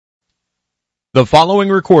The following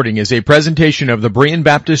recording is a presentation of the Berean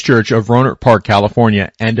Baptist Church of Rohnert Park,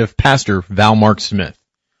 California, and of Pastor Val Mark Smith.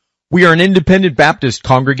 We are an independent Baptist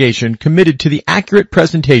congregation committed to the accurate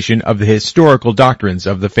presentation of the historical doctrines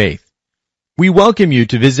of the faith. We welcome you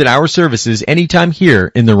to visit our services anytime here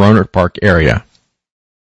in the Rohnert Park area.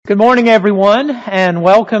 Good morning, everyone, and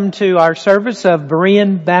welcome to our service of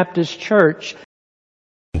Berean Baptist Church.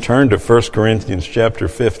 Turn to 1 Corinthians chapter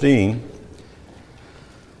 15.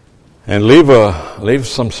 And leave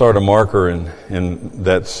some sort of marker in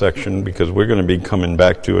that section, because we're going to be coming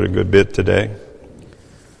back to it a good bit today.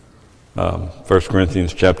 1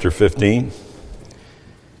 Corinthians chapter 15.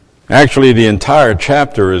 Actually, the entire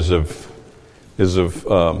chapter is of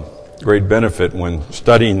great benefit when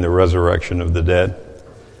studying the resurrection of the dead.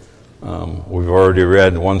 We've already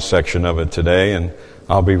read one section of it today, and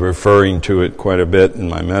I'll be referring to it quite a bit in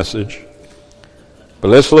my message. But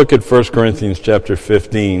let's look at 1 Corinthians chapter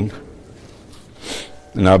 15.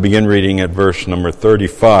 And I'll begin reading at verse number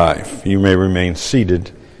 35. You may remain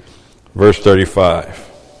seated. Verse 35.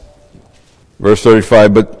 Verse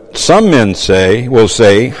 35, but some men will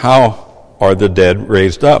say, how are the dead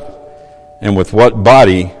raised up? And with what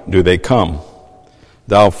body do they come?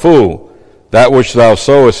 Thou fool, that which thou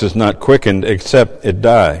sowest is not quickened except it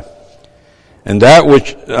die. And that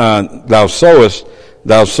which thou sowest,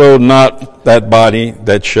 thou sow not that body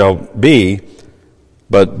that shall be,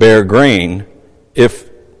 but bear grain, if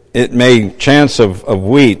it may chance of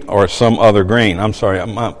wheat or some other grain. I'm sorry,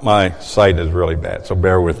 my sight is really bad, so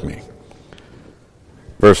bear with me.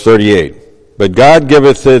 Verse 38, but God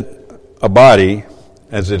giveth it a body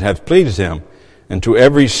as it hath pleased him, and to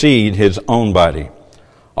every seed his own body.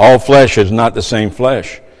 All flesh is not the same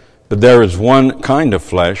flesh, but there is one kind of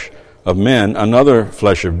flesh of men, another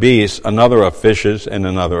flesh of beasts, another of fishes, and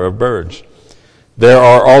another of birds. There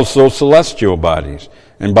are also celestial bodies,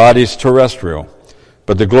 and bodies terrestrial.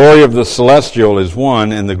 But the glory of the celestial is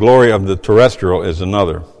one, and the glory of the terrestrial is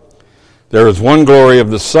another. There is one glory of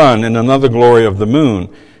the sun, and another glory of the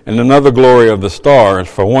moon, and another glory of the stars,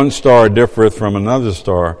 for one star differeth from another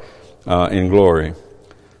star in glory.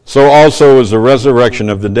 So also is the resurrection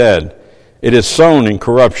of the dead. It is sown in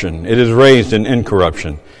corruption, it is raised in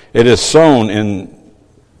incorruption. It is sown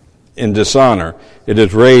in dishonor, it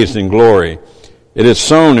is raised in glory. It is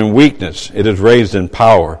sown in weakness, it is raised in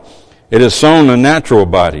power. It is sown a natural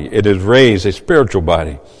body, it is raised a spiritual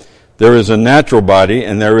body. There is a natural body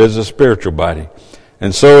and there is a spiritual body.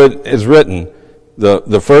 And so it is written,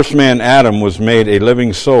 the first man Adam was made a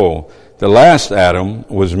living soul. The last Adam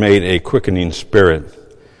was made a quickening spirit.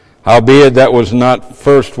 Howbeit that was not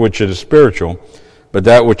first which is spiritual, but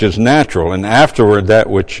that which is natural, and afterward that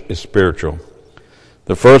which is spiritual.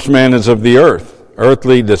 The first man is of the earth,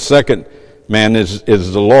 earthly. The second man is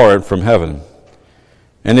the Lord from heaven.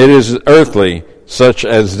 And it is earthly, such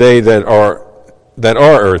as they that are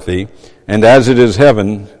earthy, and as it is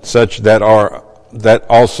heaven, such that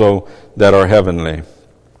also are heavenly.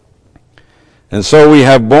 And so we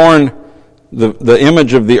have borne the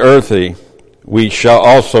image of the earthly, we shall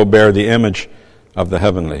also bear the image of the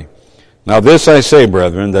heavenly. Now this I say,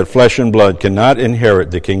 brethren, that flesh and blood cannot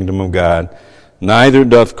inherit the kingdom of God, neither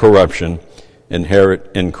doth corruption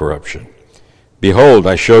inherit incorruption. Behold,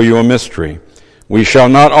 I show you a mystery. We shall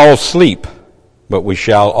not all sleep, but we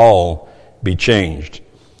shall all be changed.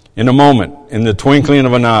 In a moment, in the twinkling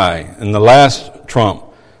of an eye, in the last trump,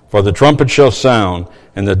 for the trumpet shall sound,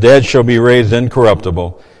 and the dead shall be raised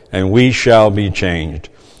incorruptible, and we shall be changed.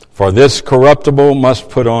 For this corruptible must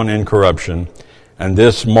put on incorruption, and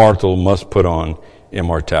this mortal must put on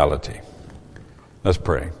immortality. Let's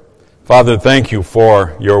pray. Father, thank you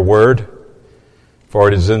for your word, for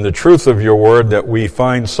it is in the truth of your word that we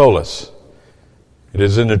find solace. It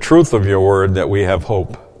is in the truth of your word that we have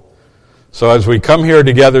hope. So as we come here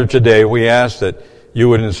together today, we ask that you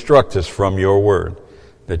would instruct us from your word,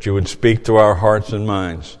 that you would speak to our hearts and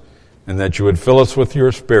minds, and that you would fill us with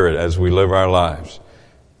your Spirit as we live our lives.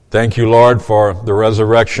 Thank you, Lord, for the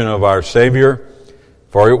resurrection of our Savior,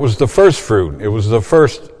 for it was the first fruit. It was the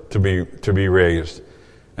first to be raised,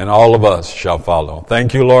 and all of us shall follow.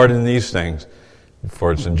 Thank you, Lord, in these things,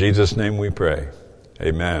 for it's in Jesus' name we pray.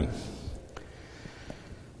 Amen.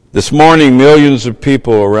 This morning, millions of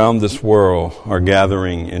people around this world are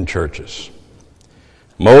gathering in churches.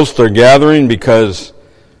 Most are gathering because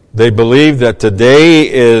they believe that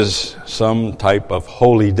today is some type of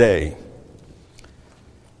holy day.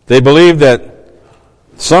 They believe that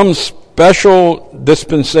some special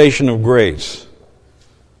dispensation of grace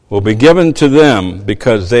will be given to them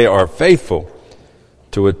because they are faithful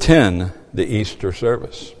to attend the Easter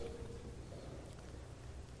service.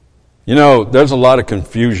 You know, there's a lot of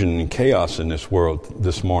confusion and chaos in this world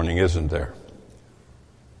this morning, isn't there?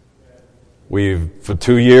 For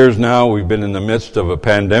 2 years now, we've been in the midst of a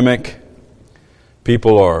pandemic.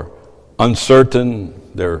 People are uncertain,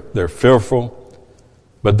 they're fearful.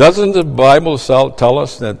 But doesn't the Bible tell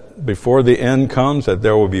us that before the end comes that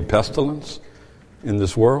there will be pestilence in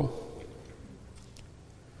this world?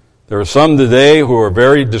 There are some today who are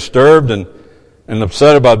very disturbed and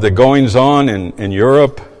upset about the goings-on in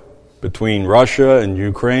Europe between Russia and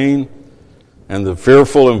Ukraine and the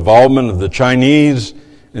fearful involvement of the Chinese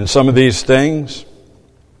in some of these things.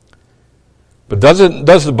 But does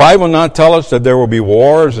the Bible not tell us that there will be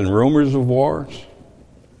wars and rumors of wars?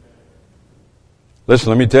 Listen,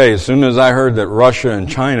 let me tell you, as soon as I heard that Russia and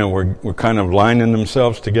China were kind of lining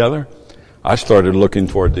themselves together, I started looking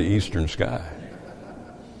toward the eastern sky.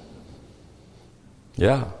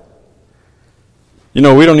 Yeah. You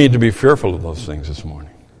know, we don't need to be fearful of those things this morning.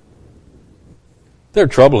 They're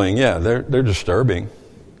troubling, yeah, they're disturbing.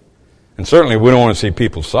 And certainly we don't want to see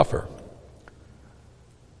people suffer.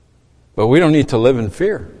 But we don't need to live in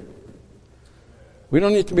fear. We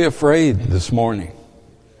don't need to be afraid this morning.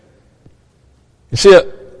 You see,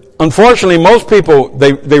 unfortunately, most people,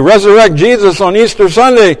 they resurrect Jesus on Easter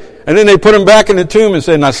Sunday, and then they put him back in the tomb and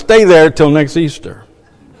say, now stay there till next Easter.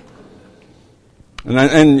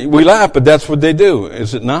 And we laugh, but that's what they do,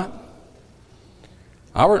 is it not?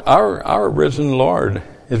 Our risen Lord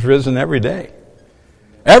is risen every day.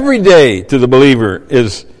 Every day to the believer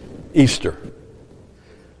is Easter.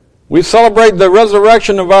 We celebrate the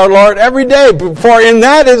resurrection of our Lord every day, for in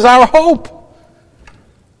that is our hope.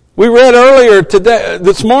 We read earlier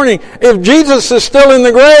this morning, if Jesus is still in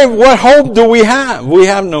the grave, what hope do we have? We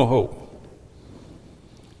have no hope.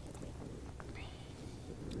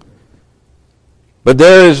 But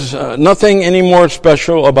there is nothing any more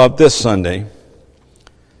special about this Sunday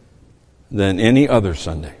than any other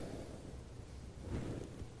Sunday.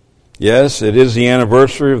 Yes, it is the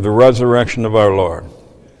anniversary of the resurrection of our Lord.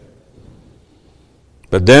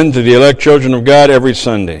 But then to the elect children of God, every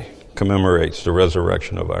Sunday commemorates the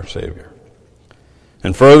resurrection of our Savior.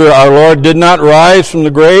 And further, our Lord did not rise from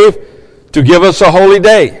the grave to give us a holy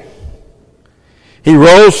day. He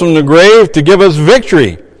rose from the grave to give us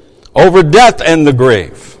victory over death and the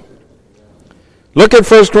grave. Look at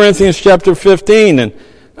 1 Corinthians chapter 15,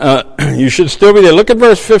 and you should still be there. Look at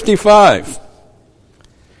verse 55.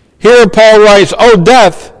 Here Paul writes, O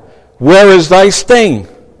death, where is thy sting?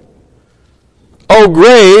 O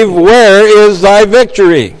grave, where is thy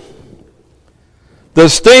victory? The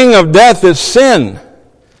sting of death is sin,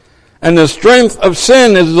 and the strength of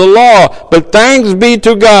sin is the law. But thanks be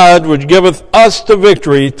to God, which giveth us the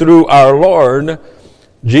victory through our Lord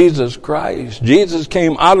Jesus Christ. Jesus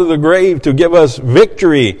came out of the grave to give us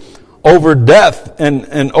victory over death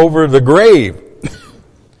and over the grave.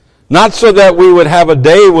 Not so that we would have a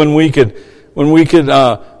day when we could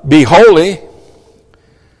be holy.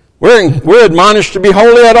 We're admonished to be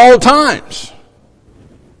holy at all times.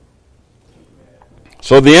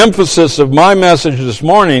 So the emphasis of my message this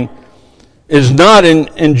morning is not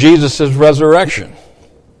in Jesus' resurrection.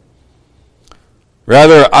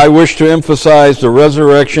 Rather, I wish to emphasize the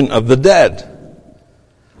resurrection of the dead.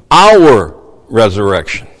 Our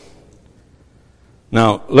resurrection.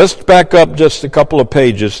 Now, let's back up just a couple of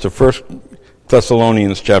pages to 1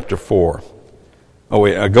 Thessalonians chapter 4. Oh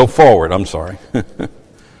wait, go forward, I'm sorry.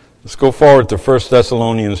 Let's go forward to 1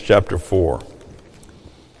 Thessalonians chapter 4.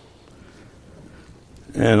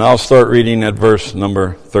 And I'll start reading at verse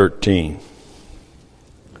number 13.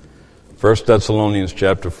 1 Thessalonians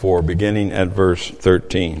chapter 4, beginning at verse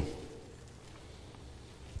 13.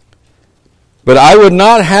 But I would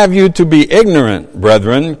not have you to be ignorant,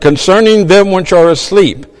 brethren, concerning them which are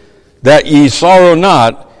asleep, that ye sorrow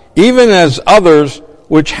not, even as others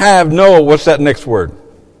which have no, what's that next word?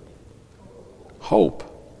 Hope.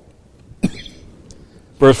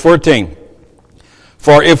 Verse 14.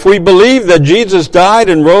 For if we believe that Jesus died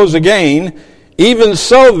and rose again, even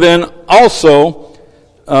so then also,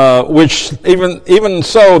 even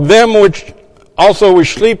so them which also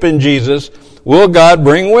which sleep in Jesus will God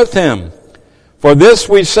bring with him. For this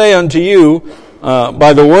we say unto you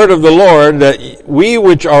by the word of the Lord, that we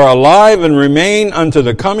which are alive and remain unto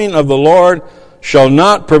the coming of the Lord shall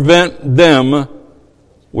not prevent them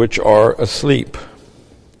which are asleep.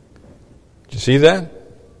 Do you see that?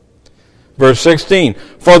 Verse 16.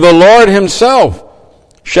 For the Lord himself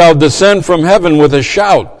shall descend from heaven with a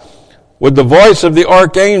shout, with the voice of the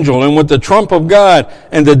archangel, and with the trump of God,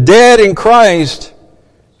 and the dead in Christ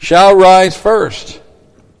shall rise first.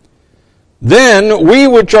 Then we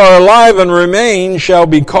which are alive and remain shall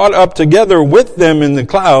be caught up together with them in the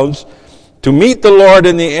clouds to meet the Lord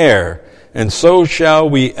in the air, and so shall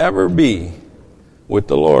we ever be with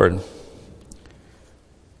the Lord.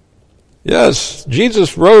 Yes,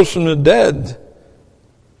 Jesus rose from the dead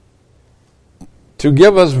to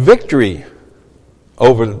give us victory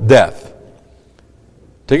over death,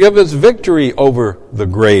 to give us victory over the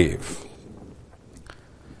grave.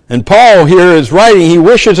 And Paul here is writing, he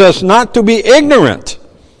wishes us not to be ignorant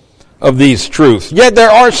of these truths. Yet there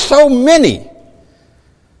are so many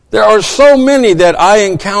that I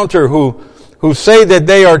encounter who say that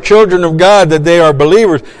they are children of God, that they are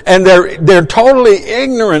believers, and they're totally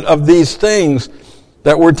ignorant of these things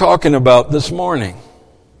that we're talking about this morning.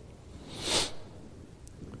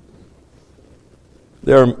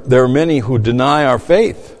 There are many who deny our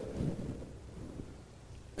faith.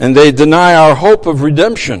 And they deny our hope of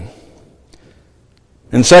redemption.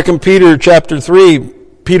 In 2 Peter chapter 3,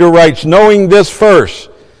 Peter writes, knowing this first,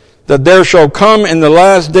 that there shall come in the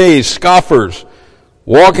last days scoffers,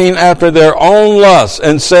 walking after their own lusts,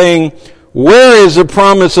 and saying, where is the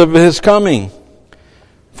promise of his coming?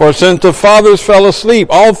 For since the fathers fell asleep,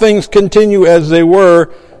 all things continue as they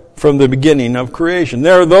were from the beginning of creation.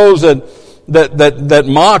 There are those that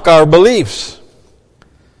mock our beliefs.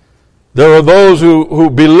 There are those who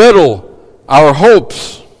belittle our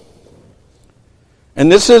hopes.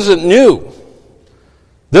 And this isn't new.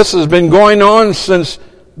 This has been going on since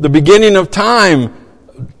the beginning of time.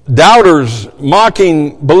 Doubters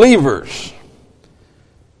mocking believers.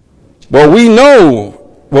 Well, we know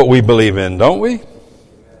what we believe in, don't we?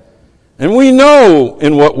 And we know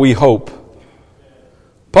in what we hope.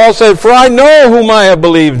 Paul said, for I know whom I have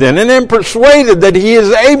believed in, and am persuaded that he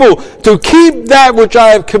is able to keep that which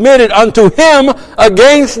I have committed unto him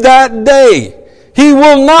against that day. He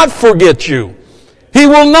will not forget you. He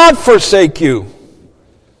will not forsake you.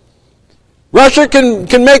 Russia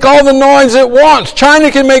can make all the noise it wants. China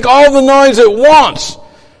can make all the noise it wants.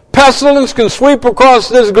 Pestilence can sweep across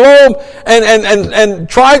this globe and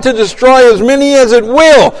try to destroy as many as it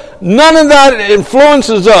will. None of that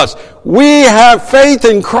influences us. We have faith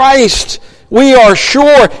in Christ. We are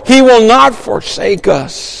sure He will not forsake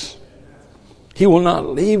us. He will not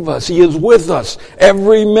leave us. He is with us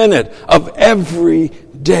every minute of every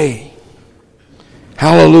day.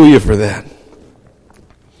 Hallelujah for that.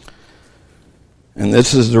 And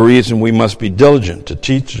this is the reason we must be diligent to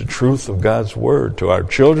teach the truth of God's Word to our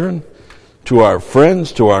children, to our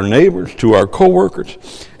friends, to our neighbors, to our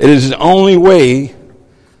co-workers. It is the only way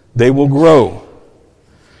they will grow.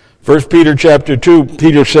 1 Peter chapter 2,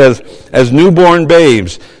 Peter says, as newborn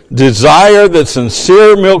babes, desire the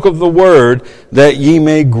sincere milk of the Word, that ye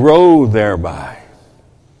may grow thereby.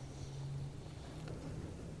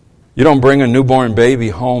 You don't bring a newborn baby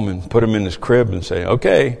home and put him in his crib and say,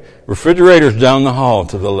 okay, refrigerator's down the hall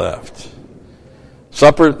to the left.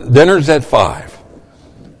 Dinner's at 5.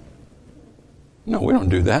 No, we don't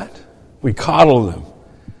do that. We coddle them.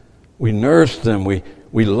 We nurse them. We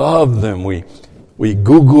love them. We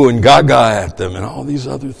goo-goo and gaga at them and all these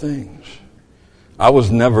other things. I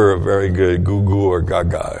was never a very good goo-goo or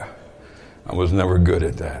gaga. I was never good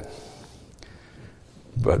at that.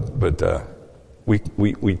 But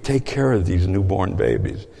we take care of these newborn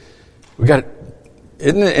babies.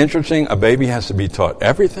 Isn't it interesting? A baby has to be taught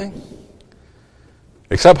everything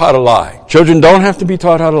except how to lie. Children don't have to be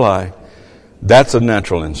taught how to lie. That's a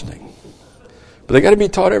natural instinct. But they got to be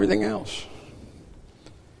taught everything else.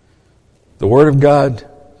 The Word of God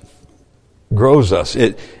grows us.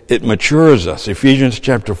 It matures us. Ephesians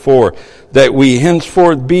chapter 4, that we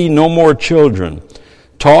henceforth be no more children,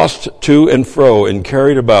 tossed to and fro and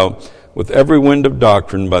carried about with every wind of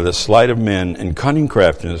doctrine by the sleight of men and cunning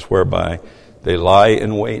craftiness whereby they lie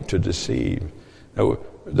in wait to deceive.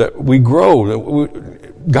 That we grow.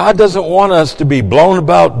 God doesn't want us to be blown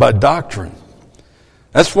about by doctrine.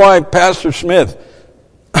 That's why Pastor Smith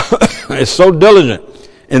is so diligent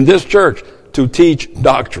in this church to teach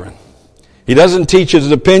doctrine. He doesn't teach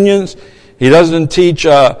his opinions. He doesn't teach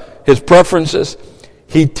his preferences.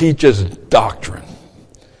 He teaches doctrine.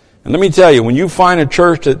 And let me tell you, when you find a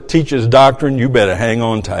church that teaches doctrine, you better hang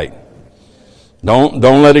on tight. Don't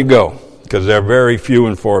let it go, because they're very few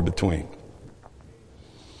and far between.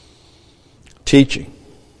 Teaching.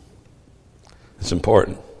 It's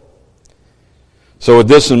important. So with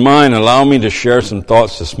this in mind, allow me to share some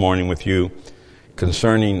thoughts this morning with you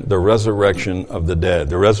concerning the resurrection of the dead,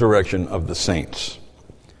 the resurrection of the saints.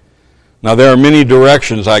 Now, there are many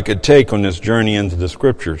directions I could take on this journey into the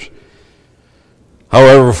Scriptures.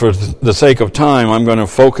 However, for the sake of time, I'm going to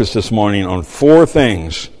focus this morning on 4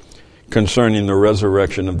 things concerning the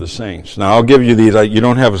resurrection of the saints. Now, I'll give you these. You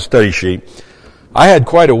don't have a study sheet. I had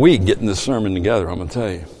quite a week getting this sermon together, I'm going to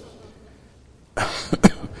tell you.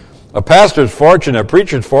 A pastor's fortunate, a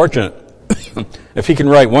preacher's fortunate, if he can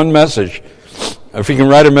write one message, if he can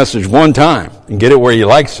write a message one time and get it where he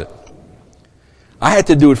likes it. I had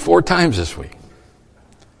to do it 4 times this week.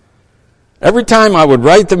 Every time I would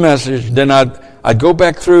write the message, then I'd go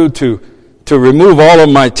back through to remove all of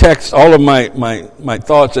my text, all of my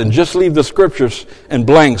thoughts, and just leave the scriptures in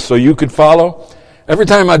blanks so you could follow. Every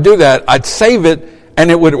time I do that, I'd save it, and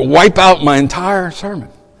it would wipe out my entire sermon.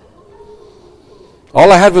 All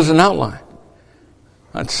I had was an outline.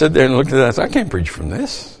 I'd sit there and look at that and say, I can't preach from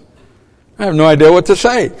this. I have no idea what to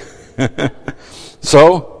say.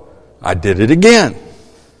 So, I did it again.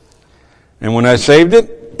 And when I saved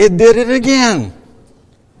it, it did it again.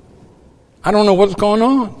 I don't know what's going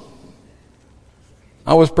on.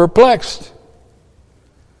 I was perplexed.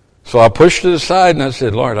 So I pushed it aside and I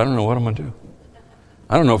said, Lord, I don't know what I'm going to do.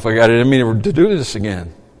 I don't know if I got it in me to do this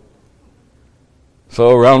again. So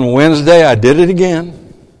around Wednesday, I did it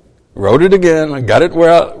again. Wrote it again. I got it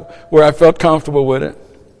where I felt comfortable with it.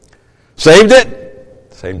 Saved it.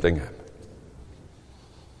 Same thing happened.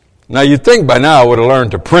 Now you'd think by now I would have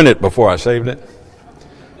learned to print it before I saved it.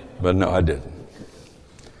 But no, I didn't.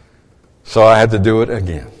 So I had to do it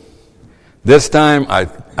again. This time I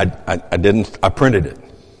didn't. I printed it.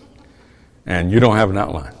 And you don't have an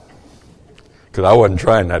outline. Because I wasn't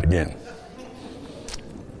trying that again.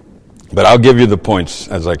 But I'll give you the points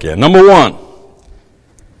as I can. Number 1.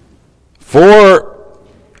 4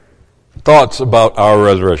 thoughts about our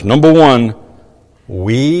resurrection. Number 1,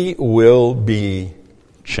 we will be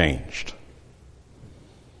changed.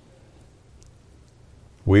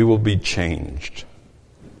 We will be changed.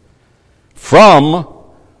 From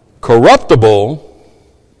corruptible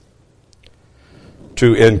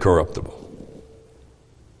to incorruptible.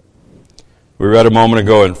 We read a moment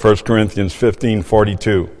ago in 1 Corinthians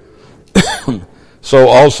 15:42. So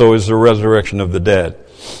also is the resurrection of the dead.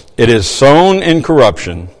 It is sown in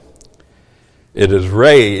corruption. It is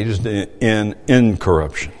raised in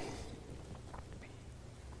incorruption.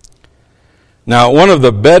 Now, one of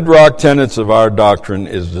the bedrock tenets of our doctrine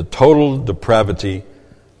is the total depravity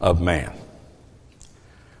of man.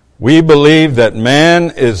 We believe that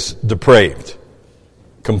man is depraved,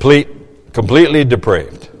 completely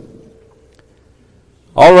depraved.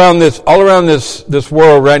 All around this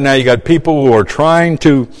world right now, you got people who are trying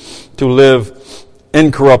to live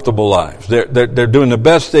incorruptible lives. They're doing the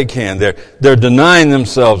best they can. They're denying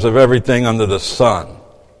themselves of everything under the sun.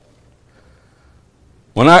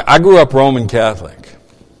 When I grew up Roman Catholic,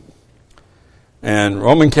 and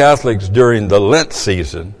Roman Catholics during the Lent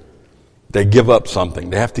season, they give up something.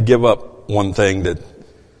 They have to give up one thing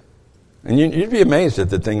and you'd be amazed at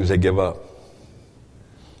the things they give up.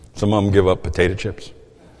 Some of them give up potato chips.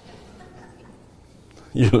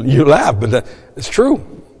 You laugh, but it's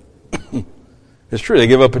true. It's true. They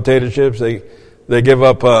give up potato chips. They give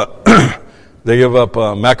up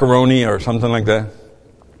macaroni or something like that.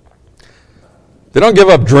 They don't give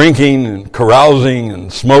up drinking and carousing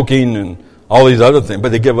and smoking and all these other things, but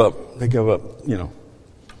they give up,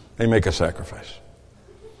 they make a sacrifice.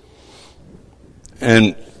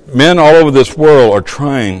 And men all over this world are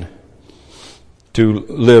trying to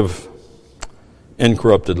live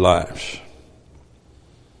incorrupted lives.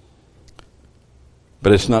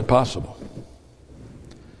 But it's not possible.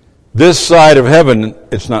 This side of heaven,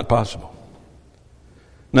 it's not possible.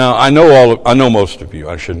 Now, I know most of you.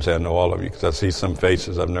 I shouldn't say I know all of you, because I see some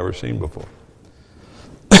faces I've never seen before.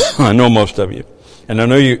 I know most of you. And I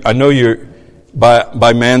know you're,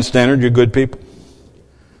 by man's standard, you're good people.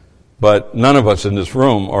 But none of us in this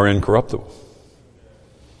room are incorruptible.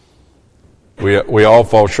 We all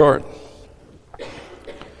fall short.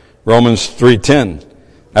 Romans 3:10,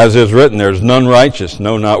 as is written, there is none righteous,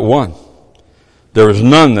 no, not one. There is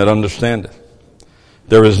none that understandeth.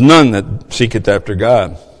 There is none that seeketh after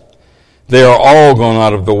God. They are all gone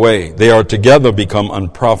out of the way. They are together become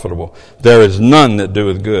unprofitable. There is none that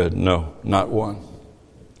doeth good. No, not one.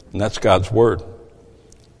 And that's God's word.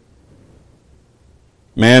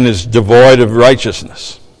 Man is devoid of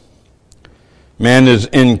righteousness. Man is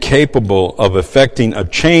incapable of effecting a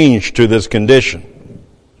change to this condition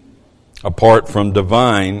apart from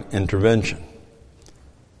divine intervention.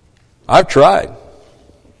 I've tried.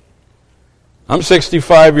 I'm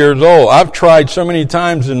 65 years old. I've tried so many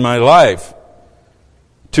times in my life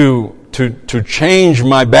to change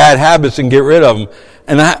my bad habits and get rid of them,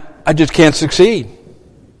 and I just can't succeed.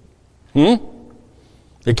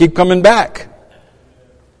 They keep coming back.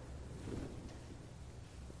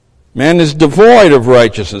 Man is devoid of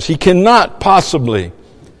righteousness. He cannot possibly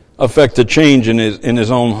affect a change in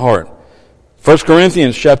his own heart. 1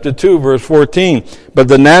 Corinthians chapter 2, verse 14, but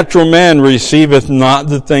the natural man receiveth not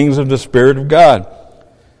the things of the Spirit of God,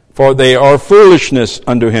 for they are foolishness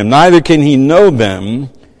unto him. Neither can he know them,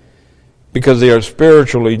 because they are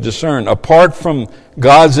spiritually discerned. Apart from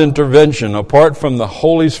God's intervention, apart from the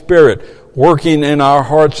Holy Spirit working in our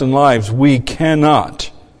hearts and lives, we cannot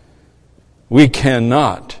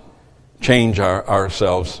change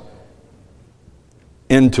ourselves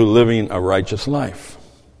into living a righteous life.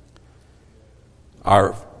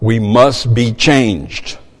 We must be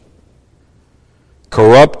changed.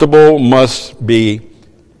 Corruptible must be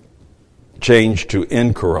changed to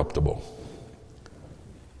incorruptible.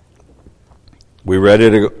 We read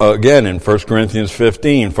it again in 1 Corinthians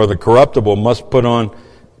 15. For the corruptible must put on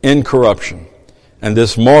incorruption, and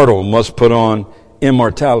this mortal must put on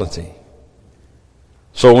immortality.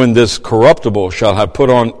 So when this corruptible shall have put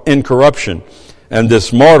on incorruption, and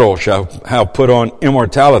this mortal shall have put on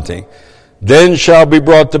immortality, then shall be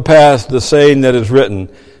brought to pass the saying that is written,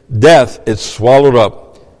 death is swallowed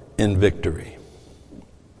up in victory.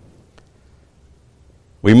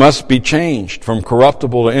 We must be changed from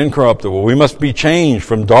corruptible to incorruptible. We must be changed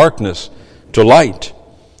from darkness to light.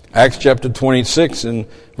 Acts chapter 26 and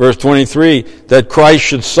verse 23, that Christ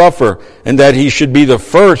should suffer and that he should be the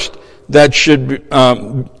first that should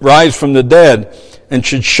rise from the dead and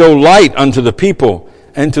should show light unto the people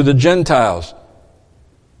and to the Gentiles.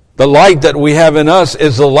 The light that we have in us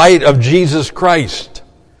is the light of Jesus Christ.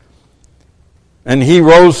 And he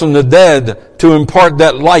rose from the dead to impart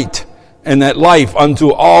that light and that life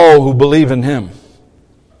unto all who believe in him.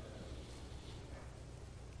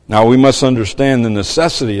 Now we must understand the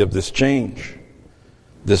necessity of this change,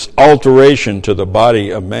 this alteration to the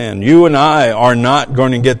body of man. You and I are not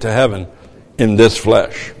going to get to heaven in this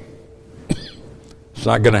flesh. It's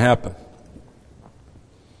not going to happen.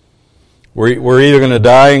 We're either going to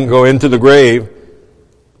die and go into the grave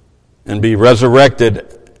and be resurrected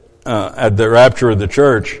at the rapture of the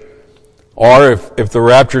church, or if the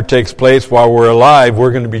rapture takes place while we're alive,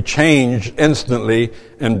 we're going to be changed instantly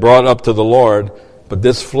and brought up to the Lord. But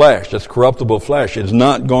this flesh, this corruptible flesh, is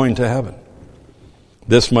not going to heaven.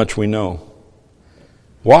 This much we know.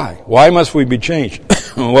 Why? Why must we be changed?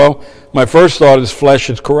 Well, my first thought is flesh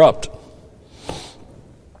is corrupt.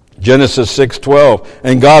 Genesis 6:12,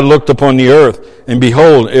 and God looked upon the earth, and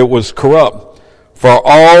behold, it was corrupt, for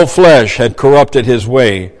all flesh had corrupted his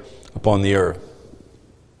way upon the earth.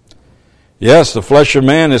 Yes, the flesh of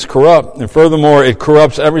man is corrupt, and furthermore, it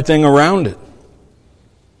corrupts everything around it.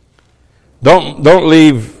 Don't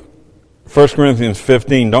leave 1 Corinthians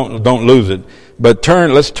 15. Don't lose it. But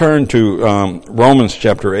let's turn to Romans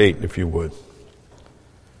chapter 8, if you would.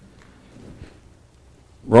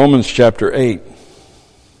 Romans chapter 8.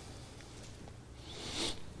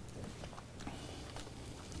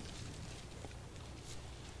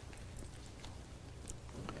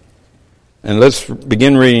 And let's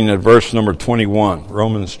begin reading at verse number 21.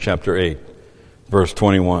 Romans chapter 8, verse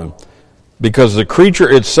 21. Because the creature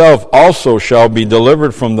itself also shall be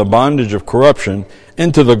delivered from the bondage of corruption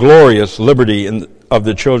into the glorious liberty of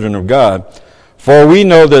the children of God. For we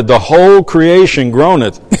know that the whole creation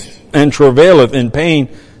groaneth and travaileth in pain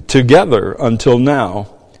together until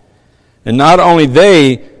now. And not only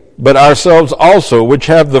they, but ourselves also, which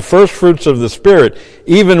have the first fruits of the Spirit,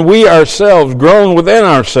 even we ourselves groan within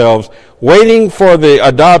ourselves, waiting for the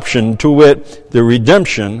adoption, to wit, the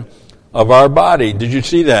redemption of our body. Did you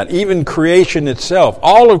see that? Even creation itself,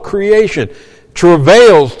 all of creation,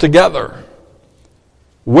 travails together,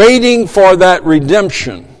 waiting for that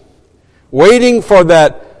redemption, waiting for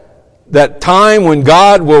that time when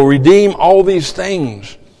God will redeem all these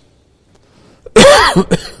things.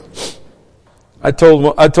 I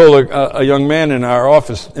told a young man in my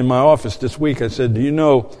office this week, I said, do you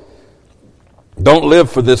know, don't live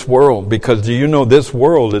for this world, because do you know this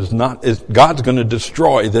world God's going to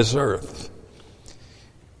destroy this earth.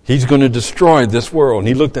 He's going to destroy this world. And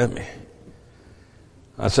he looked at me.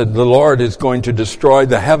 I said, the Lord is going to destroy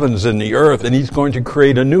the heavens and the earth, and he's going to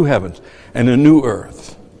create a new heavens and a new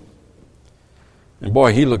earth. And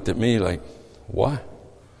boy, he looked at me like, what?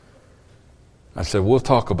 I said, we'll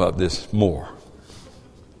talk about this more.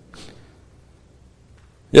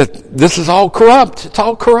 Yet this is all corrupt. It's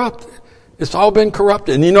all corrupt. It's all been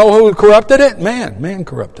corrupted. And you know who corrupted it? Man. Man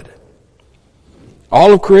corrupted it.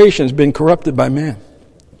 All of creation has been corrupted by man.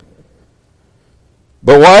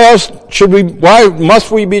 But why must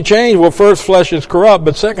we be changed? Well, first, flesh is corrupt,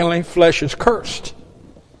 but secondly, flesh is cursed.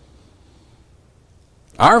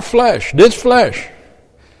 Our flesh, this flesh,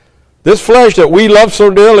 This flesh that we love so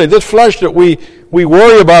dearly, this flesh that we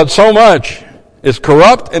worry about so much, is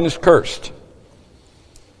corrupt and is cursed.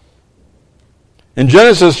 In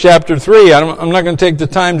Genesis chapter 3, I'm not going to take the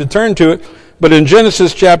time to turn to it, but in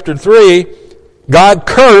Genesis chapter 3, God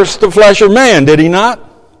cursed the flesh of man, did he not?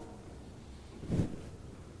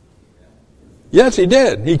 Yes, he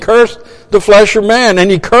did. He cursed the flesh of man, and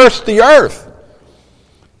he cursed the earth.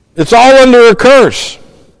 It's all under a curse.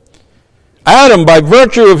 Adam, by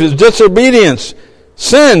virtue of his disobedience,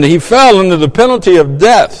 sinned. He fell under the penalty of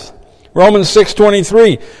death. Romans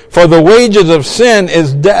 6:23, for the wages of sin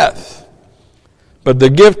is death, but the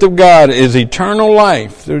gift of God is eternal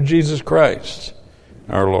life through Jesus Christ,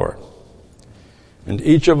 our Lord. And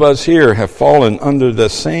each of us here have fallen under the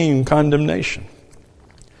same condemnation.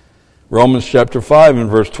 Romans chapter 5 and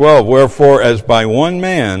verse 12, wherefore as by one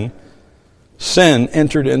man sin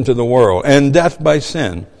entered into the world, and death by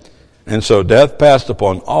sin, and so death passed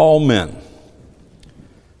upon all men,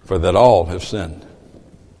 for that all have sinned.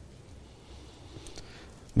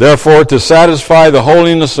 Therefore, to satisfy the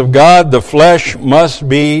holiness of God, the flesh must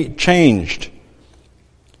be changed.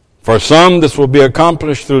 For some, this will be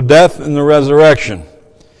accomplished through death and the resurrection.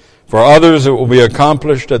 For others, it will be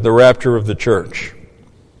accomplished at the rapture of the church.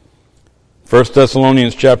 1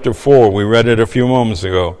 Thessalonians chapter 4, we read it a few moments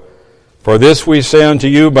ago. For this we say unto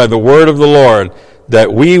you by the word of the Lord,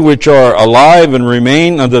 that we which are alive and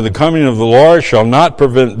remain unto the coming of the Lord shall not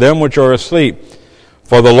prevent them which are asleep.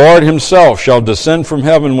 For the Lord himself shall descend from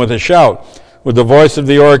heaven with a shout, with the voice of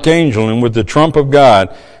the archangel, and with the trump of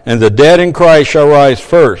God, and the dead in Christ shall rise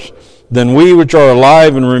first. Then we which are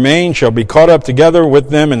alive and remain shall be caught up together with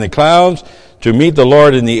them in the clouds to meet the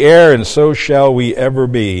Lord in the air, and so shall we ever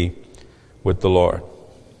be with the Lord.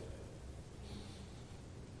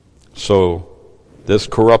 So, this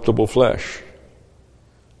corruptible flesh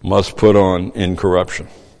must put on incorruption.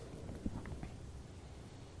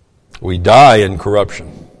 We die in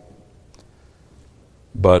corruption,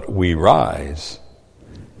 but we rise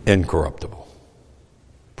incorruptible.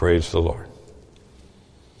 Praise the Lord.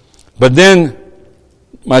 But then,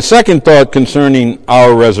 my second thought concerning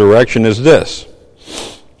our resurrection is this.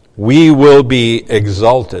 We will be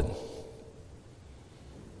exalted.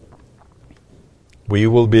 We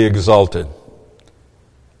will be exalted.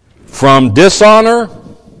 From dishonor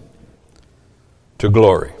to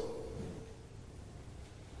glory.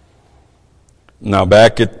 Now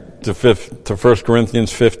back to 1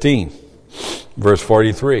 Corinthians 15, verse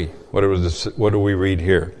 43. What do we read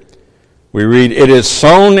here? We read, it is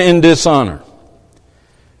sown in dishonor.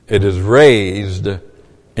 It is raised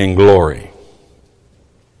in glory.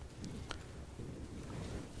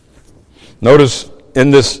 Notice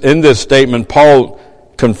in this statement, Paul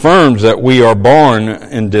confirms that we are born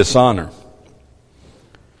in dishonor.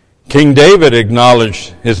 King David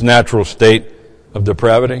acknowledged his natural state of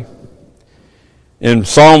depravity. In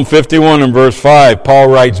Psalm 51 and verse 5, Paul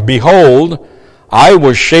writes, behold, I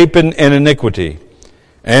was shapen in iniquity,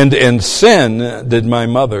 and in sin did my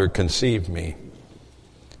mother conceive me.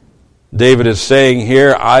 David is saying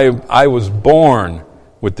here, I was born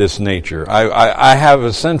with this nature. I have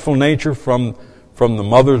a sinful nature from the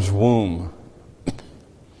mother's womb.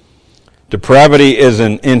 Depravity is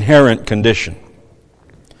an inherent condition.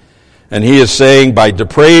 And he is saying, by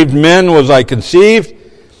depraved men was I conceived,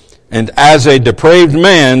 and as a depraved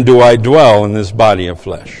man do I dwell in this body of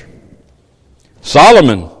flesh.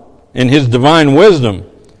 Solomon, in his divine wisdom,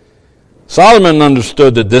 Solomon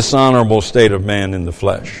understood the dishonorable state of man in the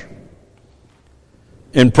flesh.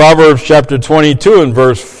 In Proverbs chapter 22 and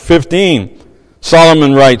verse 15,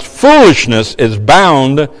 Solomon writes, foolishness is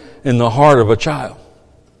bound in the heart of a child.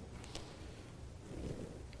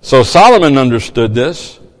 So Solomon understood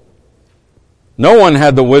this. No one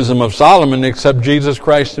had the wisdom of Solomon except Jesus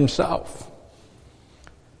Christ himself.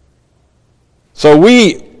 So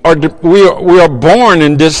we are born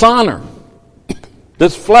in dishonor.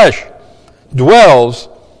 This flesh dwells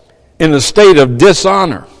in a state of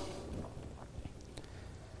dishonor.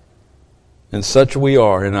 And such we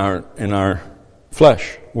are in our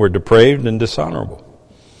flesh. We're depraved and dishonorable.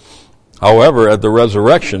 However, at the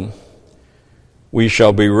resurrection, we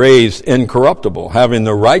shall be raised incorruptible, having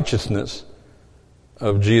the righteousness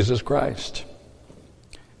of Jesus Christ.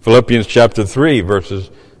 Philippians chapter 3, verses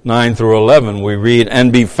 9 through 11, we read,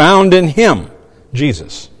 and be found in him,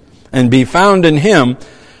 Jesus, and be found in him,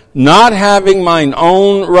 not having mine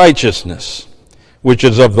own righteousness, which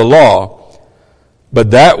is of the law,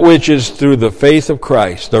 but that which is through the faith of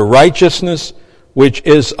Christ, the righteousness which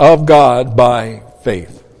is of God by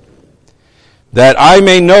faith, that I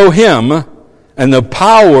may know him and the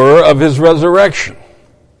power of his resurrection,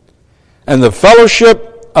 and the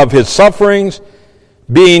fellowship of his sufferings,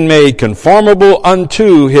 being made conformable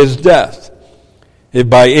unto his death, if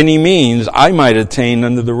by any means I might attain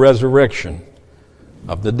unto the resurrection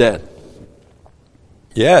of the dead.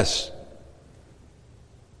 Yes,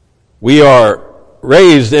 we are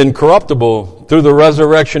raised incorruptible through the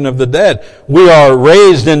resurrection of the dead. We are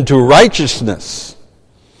raised into righteousness.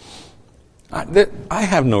 I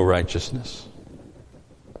have no righteousness.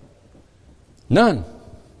 None.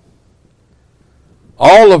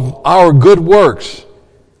 All of our good works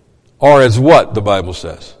are as what, the Bible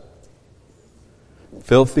says?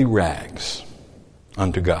 Filthy rags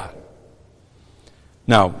unto God.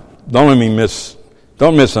 Now, don't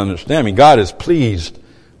misunderstand me. God is pleased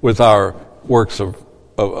with our works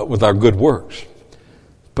with our good works.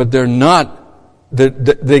 But they're not,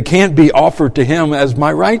 they can't be offered to Him as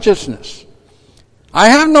my righteousness. I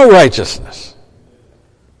have no righteousness.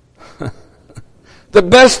 The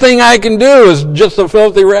best thing I can do is just a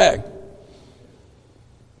filthy rag.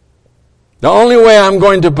 The only way I'm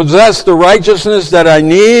going to possess the righteousness that I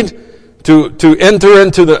need to enter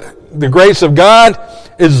into the grace of God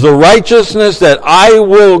is the righteousness that I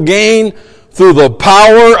will gain through the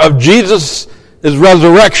power of Jesus'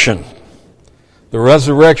 resurrection. The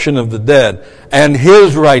resurrection of the dead. And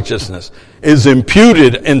His righteousness is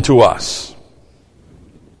imputed into us.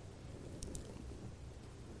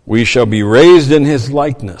 We shall be raised in His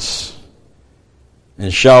likeness,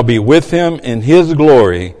 and shall be with Him in His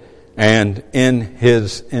glory and in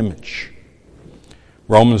His image.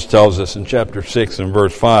 Romans tells us in chapter 6 and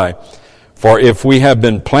verse 5, for if we have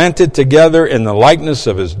been planted together in the likeness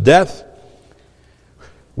of His death,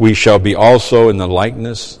 we shall be also in the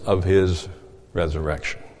likeness of His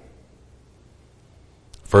resurrection.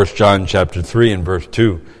 1 John chapter 3 and verse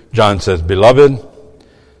 2, John says, Beloved,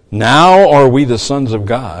 now are we the sons of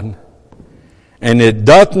God, and it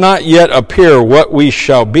doth not yet appear what we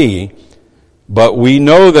shall be, but we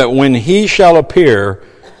know that when He shall appear,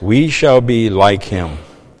 we shall be like Him,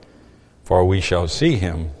 for we shall see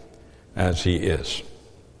Him as He is.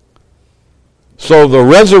 So the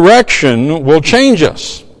resurrection will change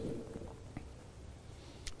us.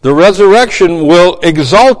 The resurrection will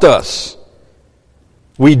exalt us.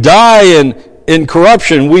 We die in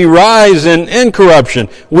corruption. We rise in incorruption.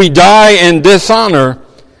 We die in dishonor,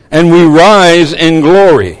 and we rise in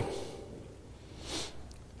glory.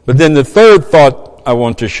 But then the third thought I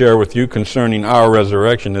want to share with you concerning our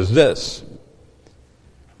resurrection is this.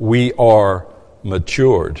 We are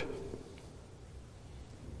matured.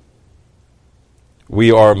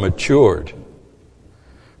 We are matured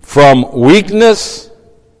from weakness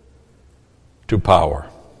to power.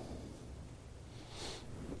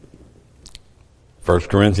 1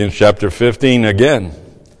 Corinthians chapter 15 again,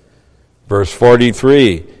 verse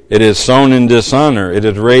 43. It is sown in dishonor. It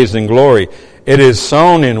is raised in glory. It is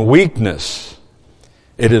sown in weakness.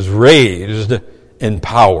 It is raised in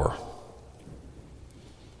power.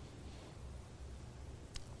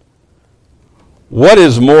 What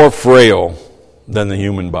is more frail than the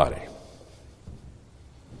human body?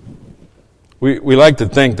 We like to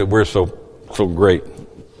think that we're so great.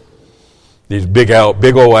 These big old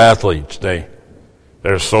athletes,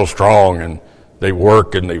 they're so strong and they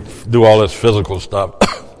work and they do all this physical stuff.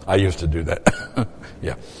 I used to do that.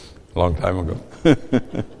 Yeah, a long time ago.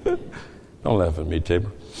 Don't laugh at me,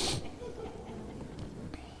 Tabor.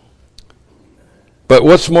 But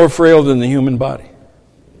what's more frail than the human body?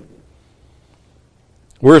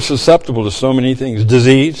 We're susceptible to so many things.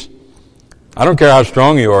 Disease. I don't care how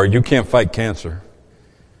strong you are, you can't fight cancer.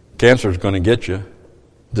 Cancer is going to get you.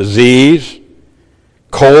 Disease.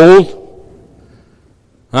 Cold.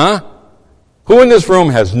 Huh? Who in this room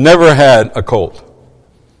has never had a cold?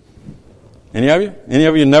 Any of you? Any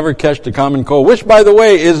of you never catch the common cold? Which, by the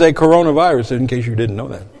way, is a coronavirus, in case you didn't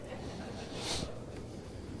know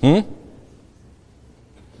that.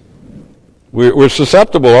 We're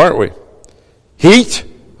susceptible, aren't we? Heat.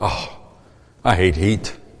 Oh, I hate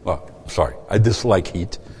heat. Oh, sorry. I dislike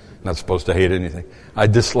heat. I'm not supposed to hate anything. I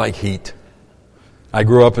dislike heat. I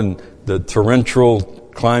grew up in the torrential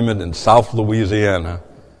climate in South Louisiana.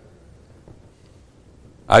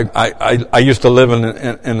 I used to live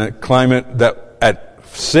in a climate that at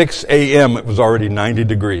 6 a.m. it was already 90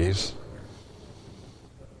 degrees.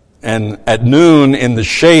 And at noon in the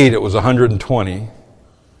shade it was 120.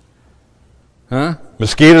 Huh?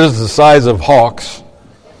 Mosquitoes the size of hawks.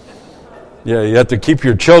 Yeah, you have to keep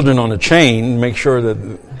your children on a chain, make sure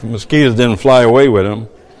that the mosquitoes didn't fly away with them.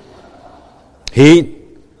 Heat.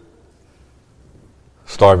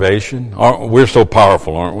 Starvation. We're so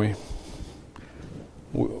powerful, aren't we?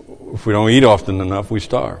 If we don't eat often enough, we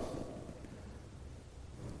starve.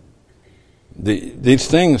 these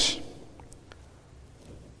things,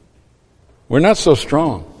 we're not so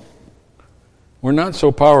strong. We're not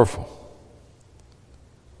so powerful.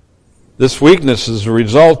 This weakness is a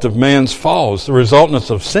result of man's fall. It's the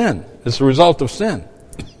resultness of sin. It's the result of sin.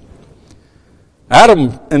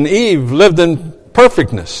 Adam and Eve lived in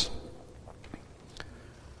perfectness.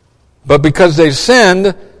 But because they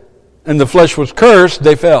sinned and the flesh was cursed,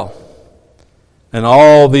 they fell. And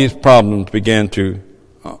all these problems began to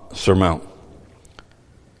surmount.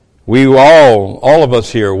 We all of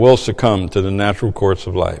us here will succumb to the natural course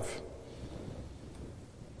of life.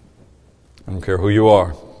 I don't care who you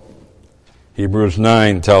are. Hebrews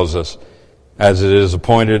 9 tells us, as it is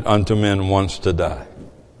appointed unto men once to die.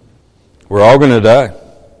 We're all going to die.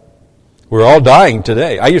 We're all dying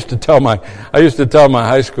today. I used to tell my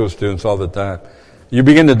high school students all the time, you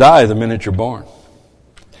begin to die the minute you're born.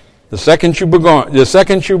 The second you're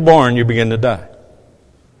born, you begin to die.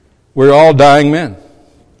 We're all dying men.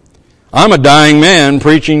 I'm a dying man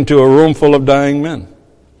preaching to a room full of dying men.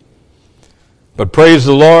 But praise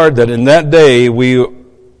the Lord that in that day,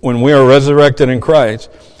 when we are resurrected in Christ,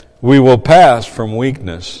 we will pass from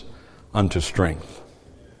weakness unto strength.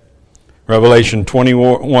 Revelation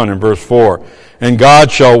 21 and verse 4, and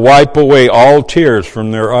God shall wipe away all tears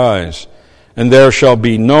from their eyes, and there shall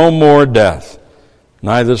be no more death,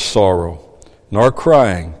 neither sorrow, nor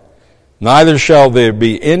crying, neither shall there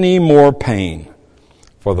be any more pain,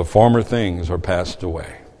 for the former things are passed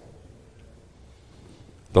away.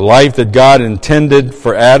 The life that God intended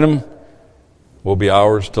for Adam will be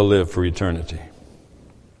ours to live for eternity.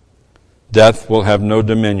 Death will have no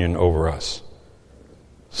dominion over us.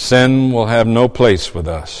 Sin will have no place with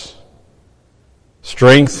us.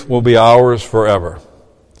 Strength will be ours forever.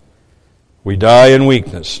 We die in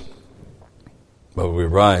weakness, but we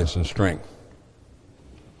rise in strength.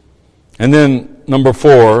 And then, number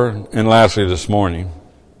 4, and lastly this morning,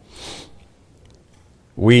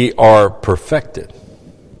 we are perfected.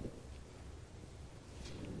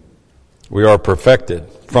 We are perfected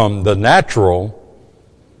from the natural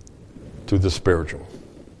to the spiritual.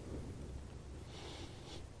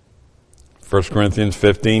 1 Corinthians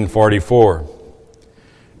 15:44.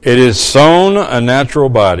 It is sown a natural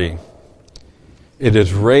body. It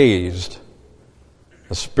is raised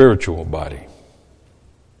a spiritual body.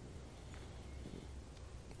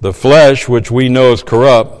 The flesh, which we know is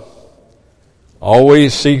corrupt,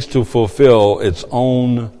 always seeks to fulfill its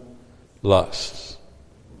own lusts.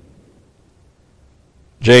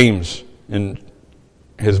 James, in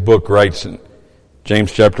his book, writes in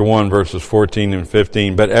James chapter 1, verses 14 and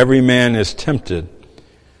 15, but every man is tempted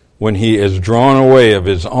when he is drawn away of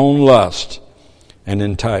his own lust and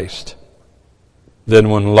enticed.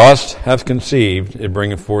 Then when lust hath conceived, it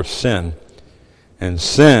bringeth forth sin. And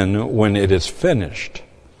sin, when it is finished,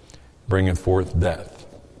 bringeth forth death.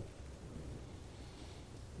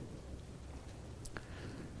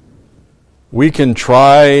 We can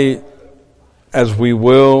try as we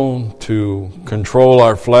will to control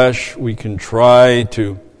our flesh. We can try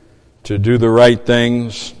to do the right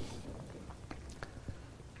things.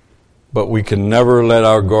 But we can never let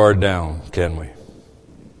our guard down, can we?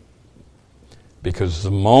 Because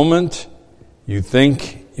the moment you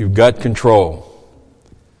think you've got control,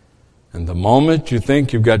 and the moment you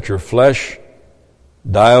think you've got your flesh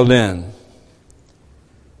dialed in,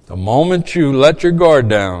 the moment you let your guard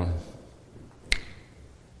down,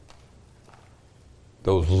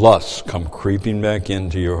 those lusts come creeping back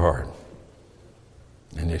into your heart.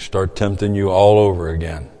 And they start tempting you all over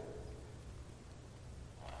again.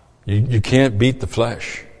 You can't beat the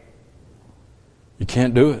flesh. You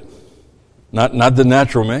can't do it. Not the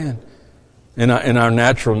natural man. In our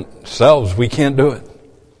natural selves, we can't do it.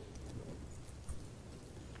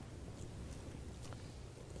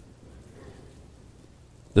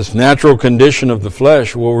 This natural condition of the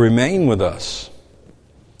flesh will remain with us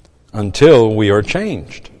until we are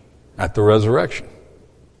changed at the resurrection.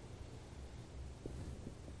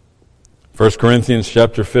 1 Corinthians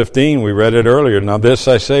chapter 15, we read it earlier. Now this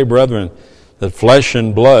I say, brethren, that flesh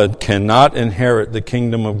and blood cannot inherit the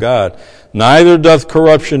kingdom of God, neither doth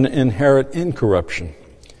corruption inherit incorruption.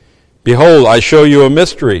 Behold, I show you a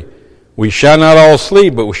mystery. We shall not all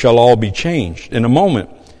sleep, but we shall all be changed. In a moment,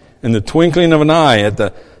 in the twinkling of an eye, at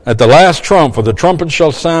the last trump, for the trumpet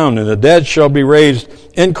shall sound, and the dead shall be raised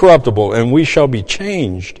incorruptible, and we shall be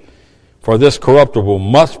changed. For this corruptible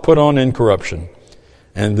must put on incorruption,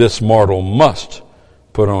 and this mortal must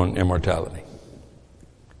put on immortality.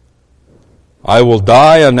 I will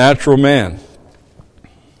die a natural man,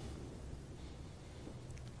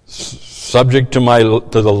 subject to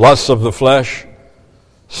the lusts of the flesh,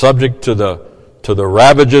 subject to to the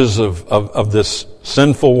ravages of this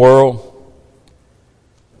sinful world.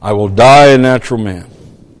 I will die a natural man,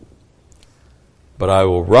 but I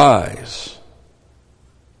will rise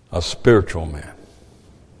a spiritual man.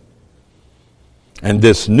 And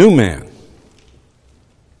this new man,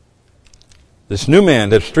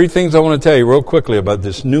 there's three things I want to tell you real quickly about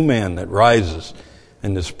this new man that rises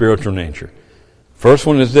in the spiritual nature. First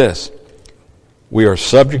one is this: we are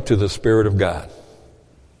subject to the Spirit of God.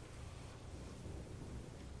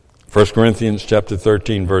 1 Corinthians chapter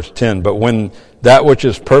 13, verse 10. But when that which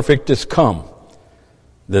is perfect is come,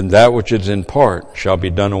 then that which is in part shall be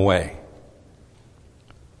done away.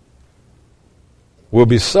 We'll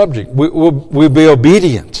be subject. We'll be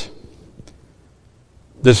obedient.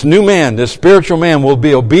 This new man, this spiritual man, will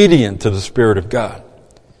be obedient to the Spirit of God.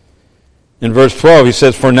 In verse 12, he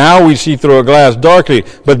says, "For now we see through a glass darkly,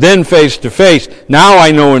 but then face to face. Now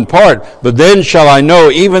I know in part, but then shall I know,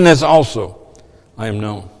 even as also I am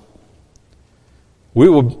known." We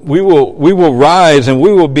will rise and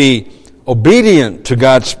we will be obedient to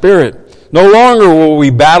God's Spirit. No longer will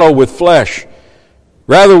we battle with flesh.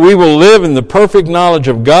 Rather, we will live in the perfect knowledge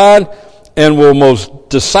of God and will most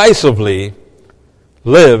decisively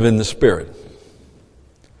live in the Spirit.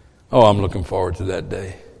 Oh, I'm looking forward to that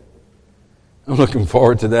day. I'm looking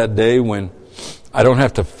forward to that day when I don't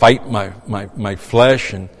have to fight my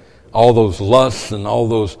flesh and all those lusts and all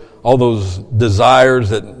those desires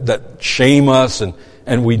that shame us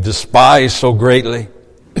and we despise so greatly.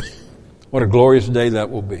 What a glorious day that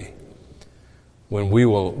will be, when we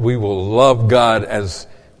will love God as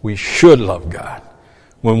we should love God,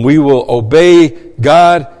 when we will obey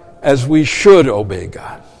God as we should obey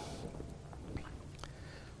God.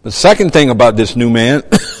 The second thing about this new man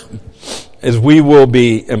is we will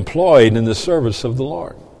be employed in the service of the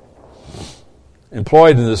Lord.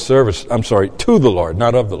 Employed in the service, to the Lord,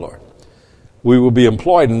 not of the Lord. We will be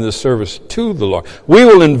employed in this service to the Lord. We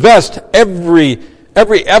will invest every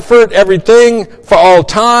effort, everything for all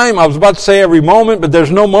time. I was about to say every moment, but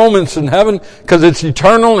there's no moments in heaven because it's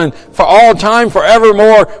eternal, and for all time,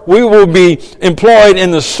 forevermore, we will be employed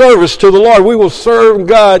in the service to the Lord. We will serve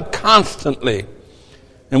God constantly.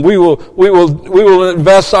 And we will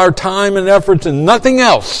invest our time and efforts in nothing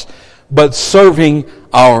else but serving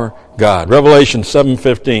our God. Revelation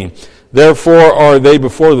 7:15. Therefore are they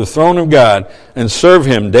before the throne of God, and serve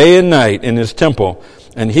him day and night in his temple,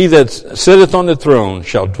 and he that sitteth on the throne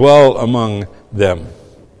shall dwell among them.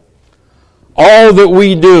 All that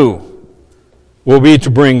we do will be to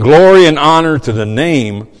bring glory and honor to the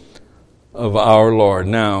name of our Lord.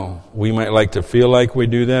 Now, we might like to feel like we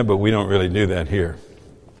do that, but we don't really do that here.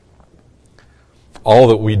 All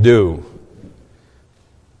that we do,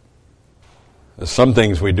 there's some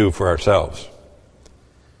things we do for ourselves.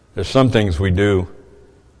 There's some things we do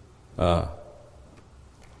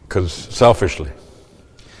because selfishly.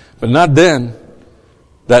 But not then.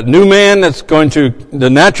 That new man the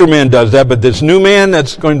natural man does that, but this new man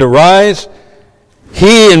that's going to rise,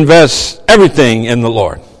 he invests everything in the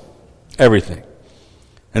Lord. Everything.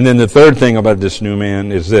 And then the third thing about this new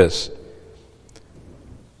man is this: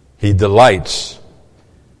 he delights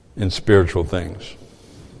in spiritual things.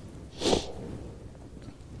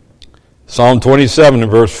 Psalm 27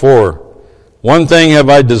 and verse 4. One thing have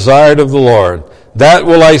I desired of the Lord, that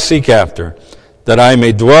will I seek after, that I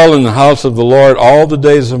may dwell in the house of the Lord all the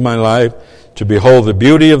days of my life, to behold the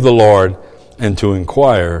beauty of the Lord and to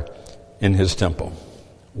inquire in his temple.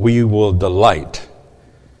 We will delight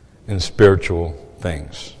in spiritual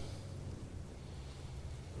things.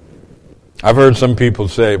 I've heard some people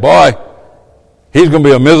say, boy, he's going to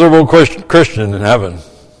be a miserable Christian in heaven.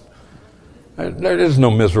 There is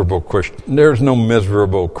no miserable Christian. There's no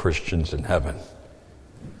miserable Christians in heaven.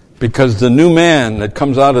 Because the new man that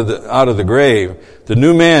comes out of the grave, the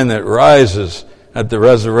new man that rises at the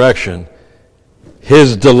resurrection,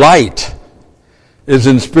 his delight is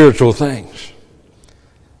in spiritual things.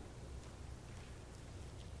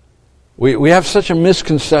 We have such a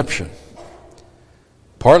misconception,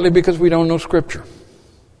 partly because we don't know Scripture.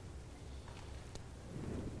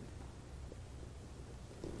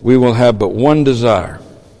 We will have but one desire: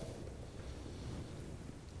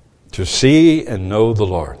 to see and know the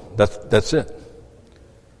Lord. That's it.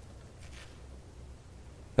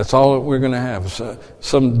 That's all that we're going to have. So,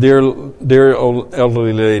 some dear old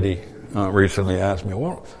elderly lady recently asked me,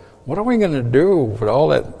 what are we going to do with all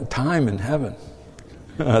that time in heaven?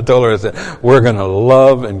 I told her, I said, we're going to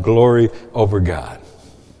love and glory over God.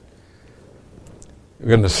 We're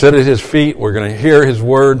going to sit at his feet. We're going to hear his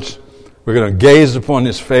words. We're going to gaze upon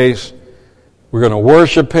his face. We're going to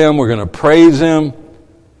worship him. We're going to praise him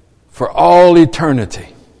for all eternity.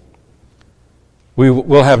 We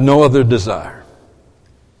will have no other desire.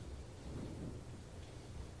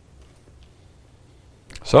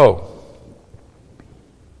 So,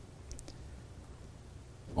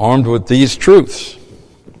 armed with these truths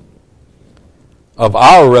of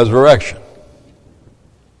our resurrection,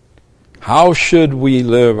 how should we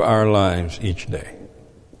live our lives each day?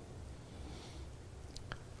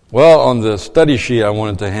 Well, on the study sheet I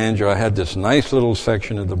wanted to hand you, I had this nice little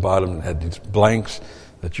section at the bottom that had these blanks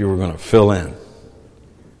that you were going to fill in.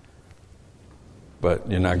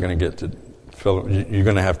 But you're not going to get to fill it. You're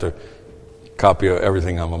going to have to copy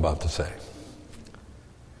everything I'm about to say.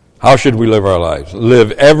 How should we live our lives?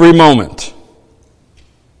 Live every moment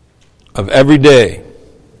of every day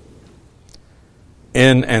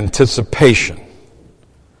in anticipation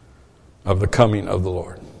of the coming of the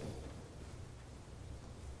Lord.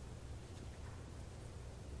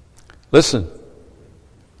 Listen,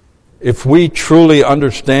 if we truly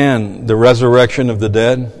understand the resurrection of the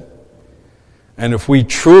dead, and if we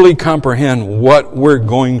truly comprehend what we're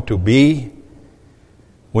going to be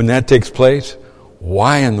when that takes place,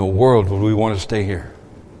 why in the world would we want to stay here?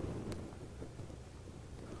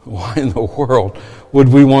 Why in the world would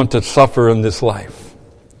we want to suffer in this life?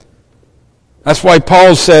 That's why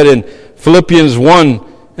Paul said in Philippians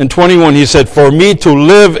 1:21, he said, "For me to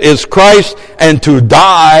live is Christ, and to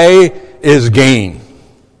die is gain."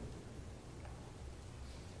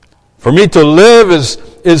 For me to live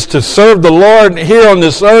is to serve the Lord here on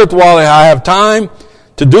this earth while I have time,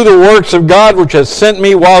 to do the works of God which has sent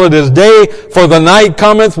me while it is day, for the night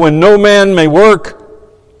cometh when no man may work.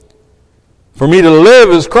 For me to live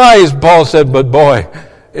is Christ, Paul said, but boy,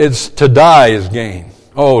 it's to die is gain.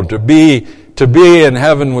 Oh, to be in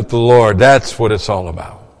heaven with the Lord, that's what it's all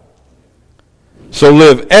about. So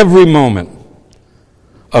live every moment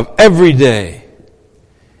of every day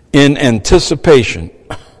in anticipation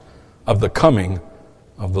of the coming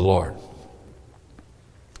of the Lord.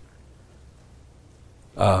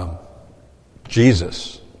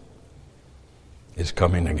 Jesus is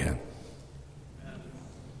coming again.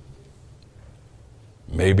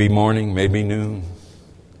 Maybe morning, maybe noon,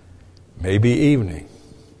 maybe evening,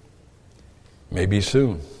 maybe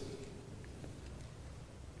soon.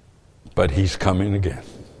 But he's coming again.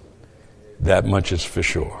 That much is for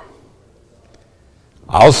sure.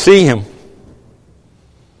 I'll see him.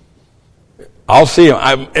 I'll see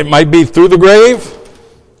him. It might be through the grave,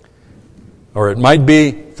 or it might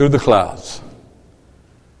be through the clouds.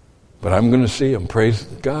 But I'm going to see him. Praise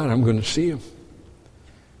God, I'm going to see him.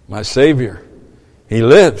 My Savior. He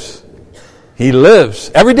lives. He lives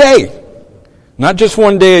every day. Not just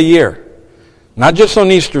one day a year. Not just on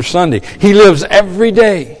Easter Sunday. He lives every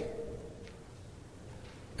day.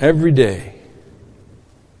 Every day.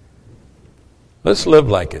 Let's live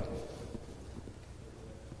like it.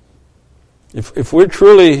 If we're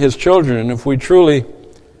truly his children, and if we truly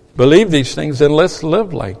believe these things, then let's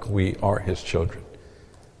live like we are his children.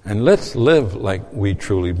 And let's live like we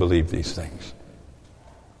truly believe these things.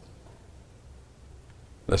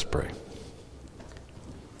 Let's pray.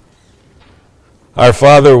 Our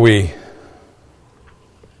Father, we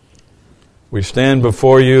stand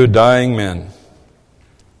before you, dying men.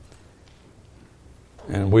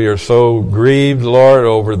 And we are so grieved, Lord,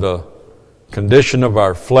 over the condition of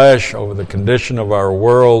our flesh, over the condition of our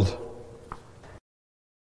world.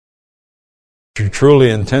 You truly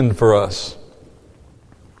intend for us.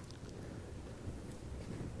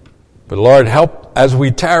 But Lord, help as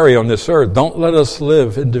we tarry on this earth. Don't let us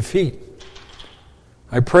live in defeat.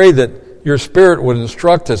 I pray that your Spirit would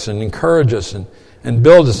instruct us and encourage us and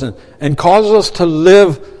build us and cause us to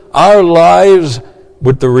live our lives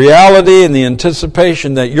with the reality and the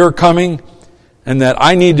anticipation that you're coming, and that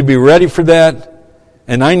I need to be ready for that,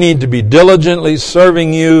 and I need to be diligently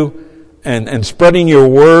serving you and spreading your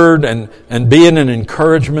word and being an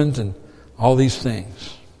encouragement and all these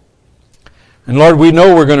things. And Lord, we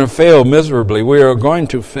know we're going to fail miserably. We are going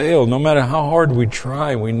to fail no matter how hard we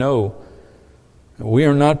try. We know that we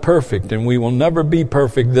are not perfect, and we will never be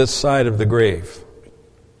perfect this side of the grave.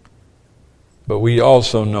 But we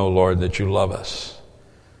also know, Lord, that you love us,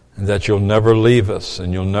 and that you'll never leave us,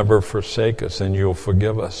 and you'll never forsake us, and you'll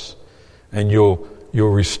forgive us, and you'll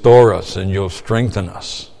restore us, and you'll strengthen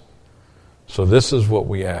us. So this is what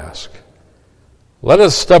we ask. Let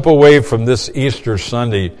us step away from this Easter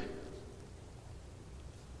Sunday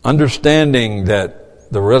understanding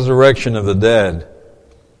that the resurrection of the dead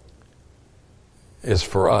is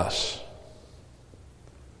for us.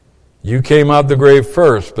 You came out the grave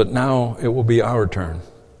first, but now it will be our turn.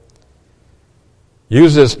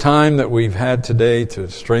 Use this time that we've had today to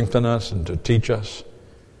strengthen us and to teach us.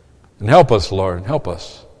 And help us, Lord, help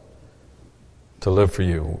us to live for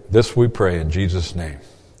you. This we pray in Jesus' name.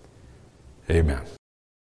 Amen.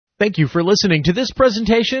 Thank you for listening to this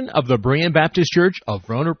presentation of the Berean Baptist Church of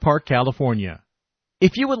Rohnert Park, California.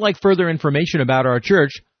 If you would like further information about our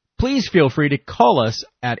church, please feel free to call us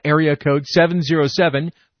at area code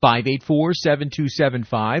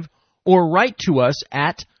 707-584-7275 or write to us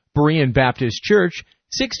at Berean Baptist Church,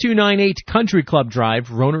 6298 Country Club Drive,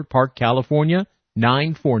 Rohnert Park, California,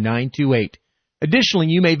 94928. Additionally,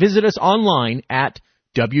 you may visit us online at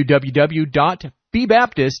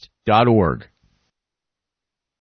www.bbaptist.org.